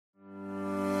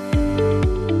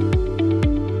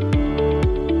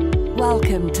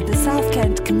Welcome to the South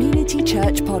Kent Community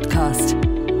Church podcast.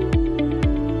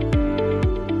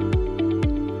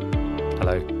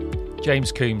 Hello,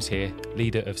 James Coombs here,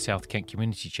 leader of South Kent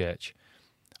Community Church.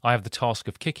 I have the task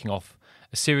of kicking off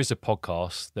a series of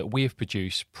podcasts that we have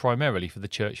produced primarily for the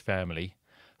church family,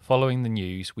 following the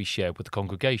news we shared with the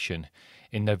congregation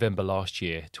in November last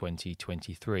year,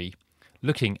 2023,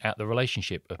 looking at the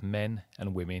relationship of men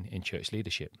and women in church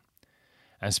leadership,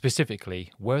 and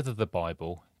specifically whether the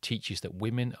Bible teaches that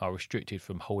women are restricted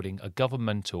from holding a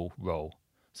governmental role,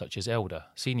 such as elder,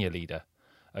 senior leader,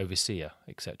 overseer,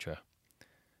 etc.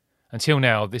 Until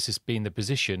now, this has been the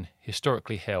position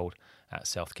historically held at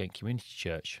South Kent Community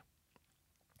Church.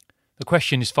 The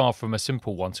question is far from a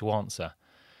simple one to answer,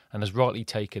 and has rightly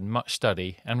taken much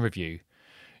study and review,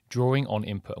 drawing on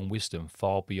input and wisdom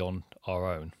far beyond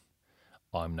our own.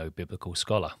 I'm no biblical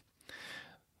scholar.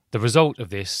 The result of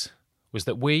this was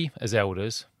that we, as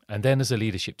elders, and then as a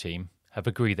leadership team, have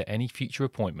agreed that any future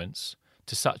appointments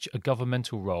to such a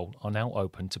governmental role are now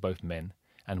open to both men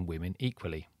and women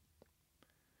equally.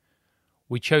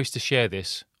 We chose to share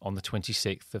this on the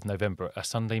 26th of November at a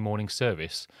Sunday morning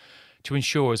service to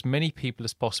ensure as many people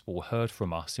as possible heard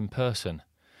from us in person,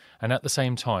 and at the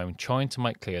same time trying to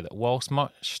make clear that whilst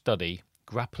much study,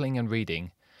 grappling and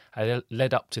reading had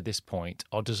led up to this point,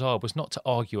 our desire was not to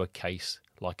argue a case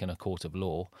like in a court of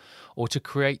law, or to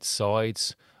create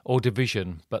sides or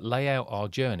division, but lay out our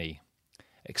journey,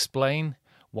 explain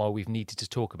why we've needed to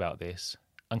talk about this,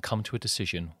 and come to a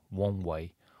decision one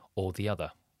way or the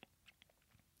other.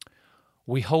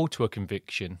 We hold to a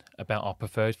conviction about our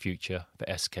preferred future for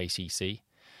SKCC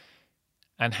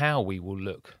and how we will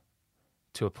look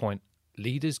to appoint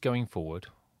leaders going forward,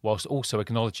 whilst also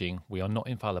acknowledging we are not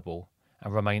infallible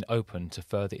and remain open to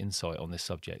further insight on this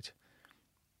subject.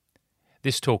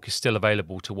 This talk is still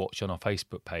available to watch on our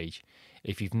Facebook page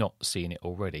if you've not seen it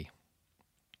already.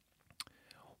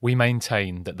 We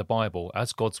maintain that the Bible,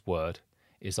 as God's Word,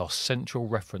 is our central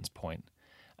reference point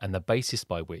and the basis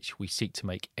by which we seek to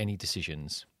make any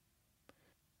decisions.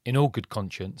 In all good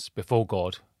conscience, before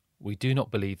God, we do not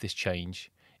believe this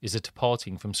change is a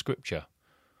departing from Scripture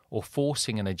or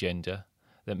forcing an agenda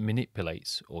that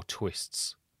manipulates or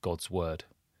twists God's Word.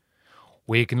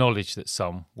 We acknowledge that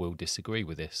some will disagree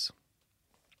with this.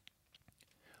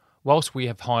 Whilst we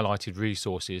have highlighted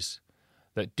resources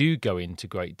that do go into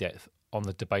great depth on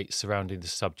the debate surrounding the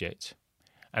subject,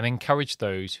 and encourage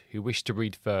those who wish to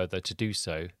read further to do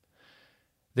so,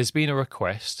 there's been a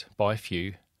request by a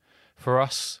few for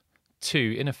us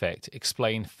to, in effect,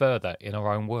 explain further in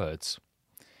our own words.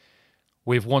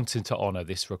 We've wanted to honour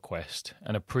this request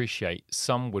and appreciate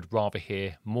some would rather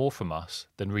hear more from us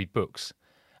than read books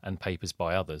and papers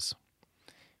by others.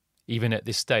 Even at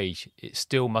this stage, it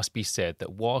still must be said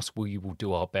that whilst we will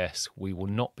do our best, we will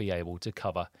not be able to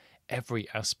cover every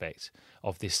aspect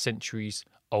of this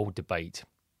centuries-old debate.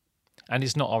 And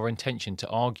it's not our intention to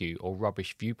argue or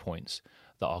rubbish viewpoints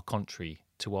that are contrary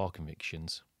to our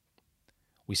convictions.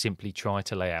 We simply try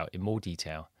to lay out in more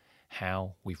detail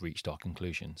how we've reached our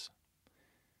conclusions.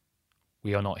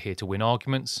 We are not here to win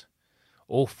arguments,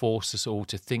 or force us all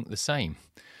to think the same,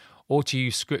 or to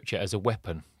use Scripture as a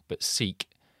weapon, but seek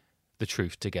the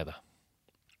truth together.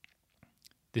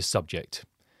 This subject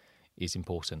is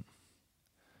important.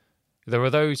 There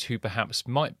are those who perhaps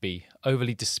might be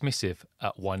overly dismissive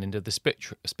at one end of the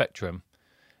spectrum.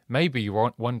 Maybe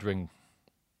you're wondering,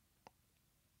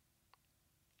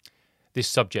 this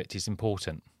subject is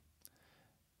important.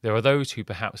 There are those who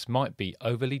perhaps might be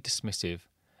overly dismissive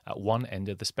at one end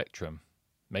of the spectrum,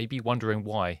 maybe wondering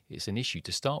why it's an issue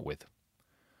to start with.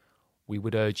 We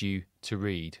would urge you to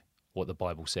read what the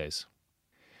Bible says.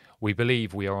 We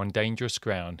believe we are on dangerous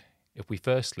ground if we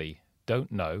firstly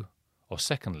don't know, or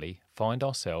secondly find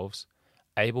ourselves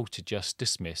able to just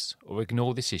dismiss or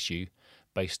ignore this issue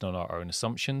based on our own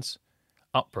assumptions,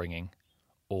 upbringing,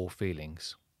 or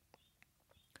feelings.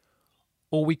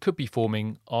 Or we could be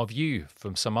forming our view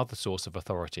from some other source of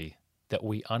authority that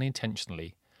we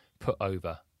unintentionally put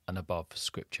over and above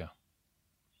Scripture.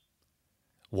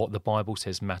 What the Bible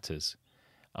says matters,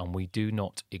 and we do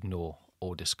not ignore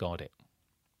or discard it.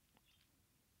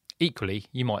 Equally,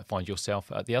 you might find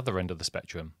yourself at the other end of the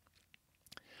spectrum,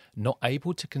 not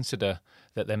able to consider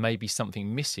that there may be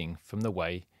something missing from the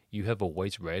way you have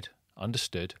always read,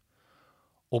 understood,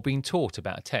 or been taught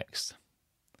about a text.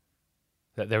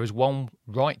 That there is one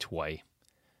right way,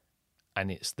 and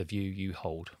it's the view you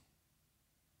hold.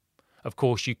 Of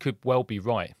course, you could well be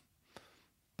right,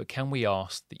 but can we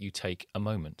ask that you take a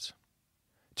moment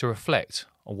to reflect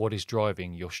on what is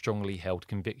driving your strongly held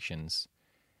convictions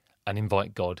and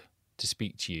invite God to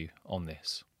speak to you on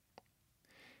this.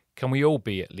 Can we all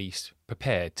be at least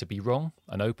prepared to be wrong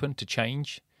and open to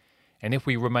change? And if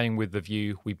we remain with the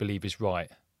view we believe is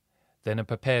right, then a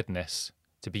preparedness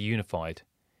to be unified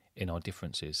in our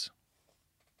differences.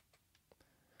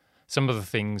 Some of the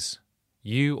things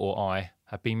you or I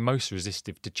have been most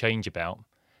resistive to change about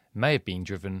may have been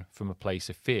driven from a place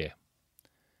of fear.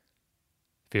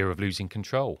 Fear of losing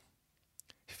control.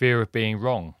 Fear of being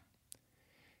wrong.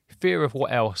 Fear of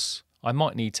what else I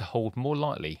might need to hold more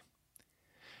lightly.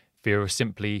 Fear of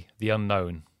simply the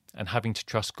unknown and having to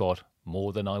trust God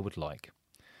more than I would like.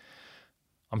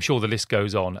 I'm sure the list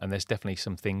goes on, and there's definitely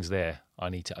some things there I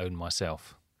need to own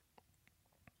myself.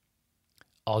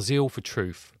 Our zeal for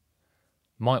truth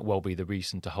might well be the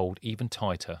reason to hold even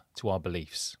tighter to our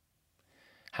beliefs.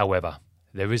 However,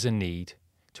 there is a need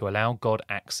to allow God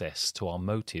access to our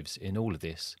motives in all of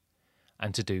this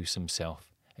and to do some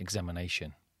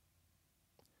self-examination.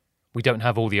 We don't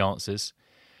have all the answers,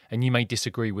 and you may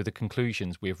disagree with the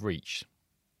conclusions we have reached.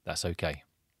 That's okay.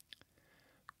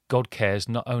 God cares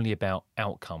not only about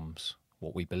outcomes,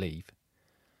 what we believe,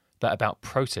 but about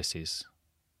processes,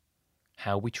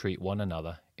 how we treat one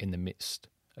another in the midst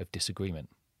of disagreement.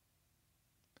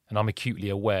 And I'm acutely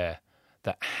aware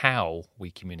that how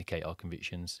we communicate our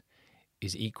convictions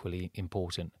is equally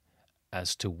important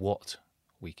as to what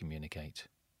we communicate.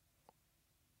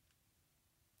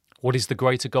 What is the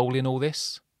greater goal in all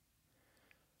this?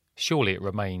 Surely it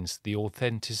remains the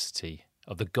authenticity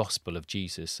of the gospel of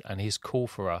Jesus and his call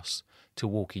for us to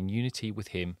walk in unity with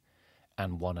him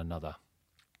and one another.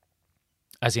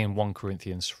 As in 1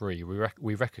 Corinthians 3,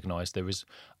 we recognise there is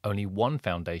only one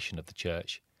foundation of the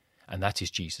church, and that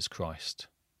is Jesus Christ.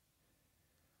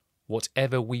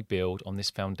 Whatever we build on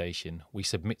this foundation, we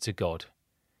submit to God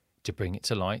to bring it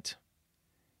to light.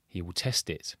 He will test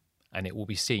it, and it will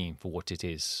be seen for what it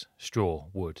is: straw,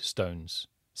 wood, stones,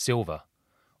 silver,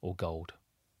 or gold.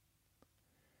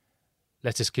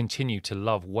 Let us continue to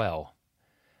love well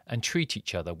and treat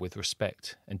each other with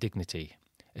respect and dignity,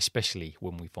 especially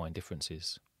when we find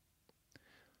differences.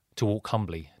 To walk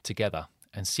humbly together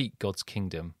and seek God's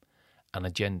kingdom and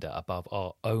agenda above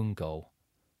our own goal.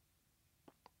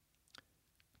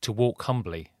 To walk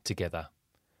humbly together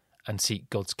and seek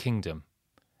God's kingdom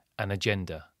and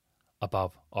agenda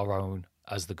above our own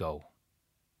as the goal.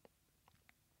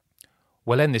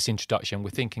 We'll end this introduction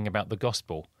with thinking about the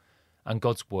gospel and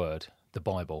God's word, the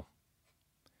Bible.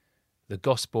 The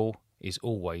gospel is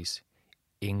always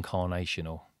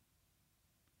incarnational.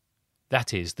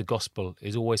 That is, the gospel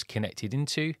is always connected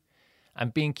into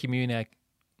and being communicated.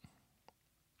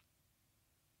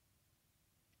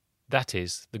 That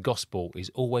is, the gospel is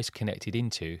always connected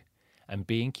into and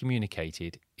being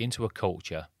communicated into a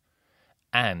culture,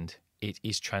 and it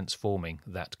is transforming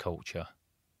that culture.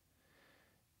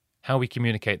 How we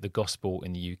communicate the gospel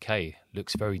in the UK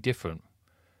looks very different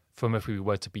from if we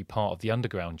were to be part of the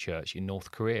underground church in North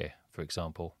Korea, for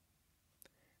example.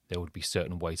 There would be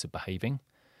certain ways of behaving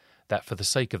that for the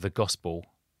sake of the gospel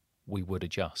we would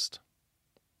adjust.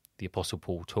 The Apostle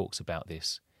Paul talks about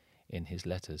this in his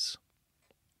letters.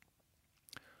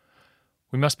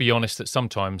 We must be honest that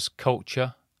sometimes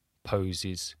culture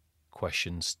poses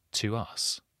questions to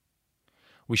us.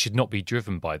 We should not be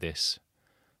driven by this,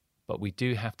 but we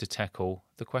do have to tackle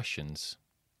the questions.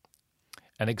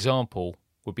 An example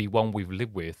would be one we've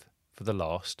lived with for the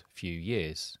last few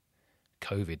years: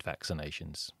 COVID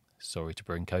vaccinations. Sorry to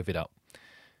bring COVID up.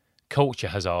 Culture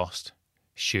has asked,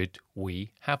 should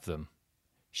we have them?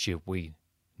 Should we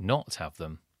not have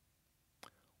them?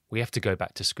 We have to go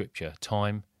back to Scripture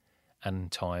time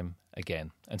and time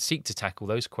again and seek to tackle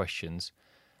those questions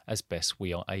as best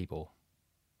we are able.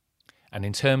 And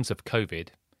in terms of COVID,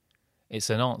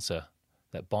 it's an answer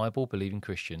that Bible-believing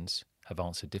Christians have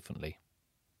answered differently.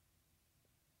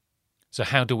 So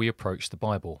how do we approach the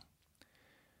Bible?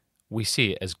 We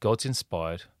see it as God's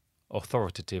inspired,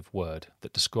 authoritative word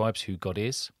that describes who God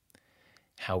is,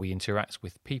 how he interacts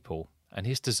with people, and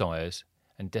his desires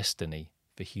and destiny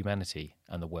for humanity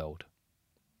and the world.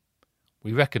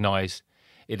 We recognise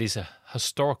it is a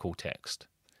historical text,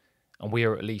 and we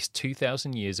are at least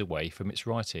 2,000 years away from its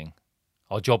writing.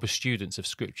 Our job as students of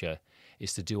Scripture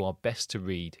is to do our best to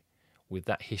read with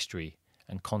that history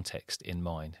and context in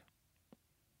mind.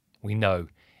 We know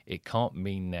it can't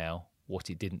mean now what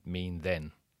it didn't mean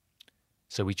then,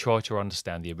 so we try to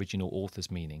understand the original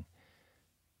author's meaning,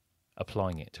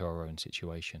 applying it to our own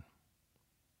situation.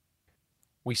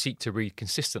 We seek to read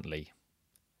consistently,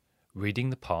 reading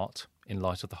the part in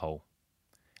light of the whole,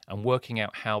 and working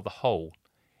out how the whole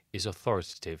is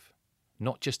authoritative,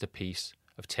 not just a piece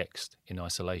of text in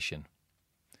isolation.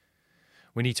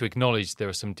 We need to acknowledge there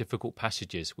are some difficult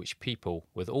passages which people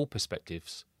with all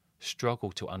perspectives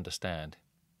struggle to understand.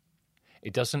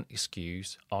 It doesn't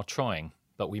excuse our trying,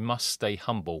 but we must stay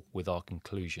humble with our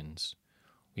conclusions.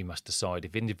 We must decide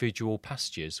if individual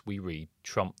passages we read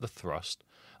trump the thrust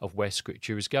of where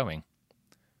Scripture is going,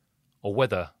 or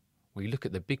whether we look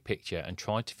at the big picture and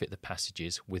try to fit the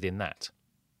passages within that.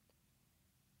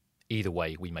 Either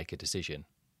way, we make a decision,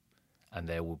 and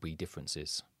there will be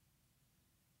differences.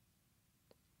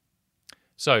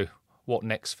 So, what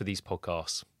next for these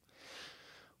podcasts?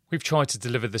 We've tried to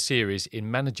deliver the series in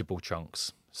manageable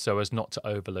chunks so as not to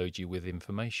overload you with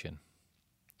information.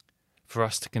 For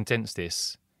us to condense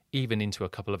this, even into a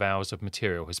couple of hours of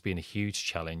material, has been a huge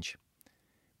challenge.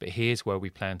 But here's where we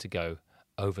plan to go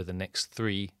over the next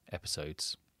 3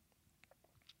 episodes.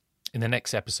 In the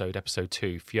next episode, episode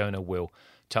 2, Fiona will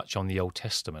touch on the Old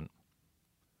Testament,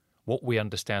 what we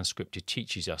understand Scripture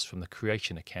teaches us from the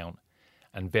creation account,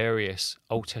 and various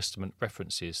Old Testament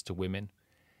references to women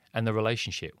and the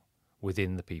relationship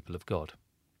within the people of God.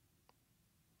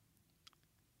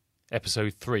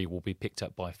 Episode 3 will be picked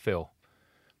up by Phil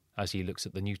as he looks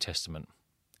at the New Testament,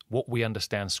 what we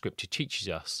understand Scripture teaches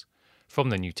us from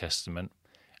the New Testament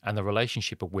and the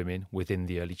relationship of women within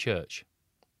the early church,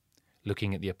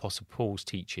 looking at the Apostle Paul's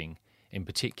teaching in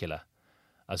particular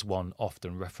as one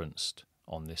often referenced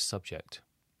on this subject.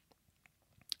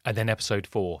 And then episode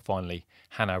 4, finally,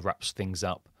 Hannah wraps things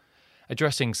up,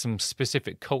 addressing some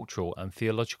specific cultural and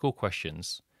theological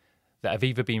questions that have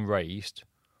either been raised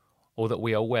or that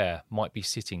we are aware might be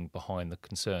sitting behind the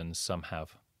concerns some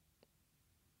have.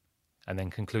 And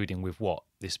then concluding with what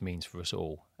this means for us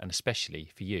all, and especially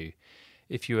for you,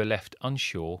 if you are left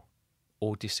unsure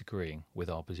or disagreeing with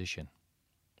our position.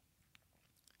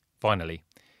 Finally,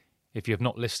 if you have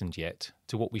not listened yet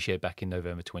to what we shared back in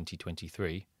November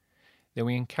 2023, then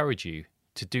we encourage you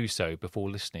to do so before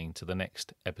listening to the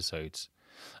next episodes,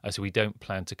 as we don't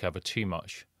plan to cover too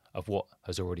much of what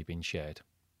has already been shared.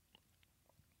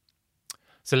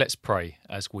 So let's pray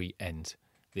as we end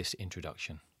this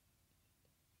introduction.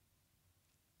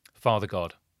 Father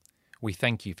God, we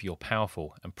thank you for your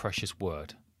powerful and precious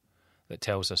word that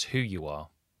tells us who you are,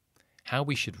 how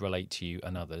we should relate to you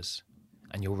and others,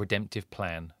 and your redemptive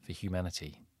plan for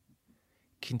humanity.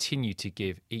 Continue to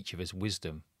give each of us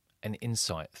wisdom and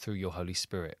insight through your Holy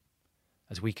Spirit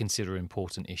as we consider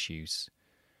important issues.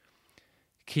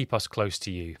 Keep us close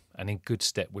to you and in good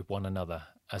step with one another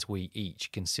as we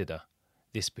each consider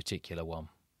this particular one.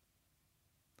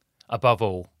 Above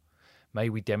all, may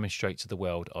we demonstrate to the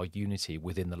world our unity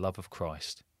within the love of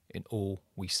Christ in all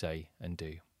we say and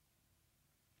do.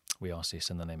 We ask this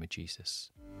in the name of Jesus.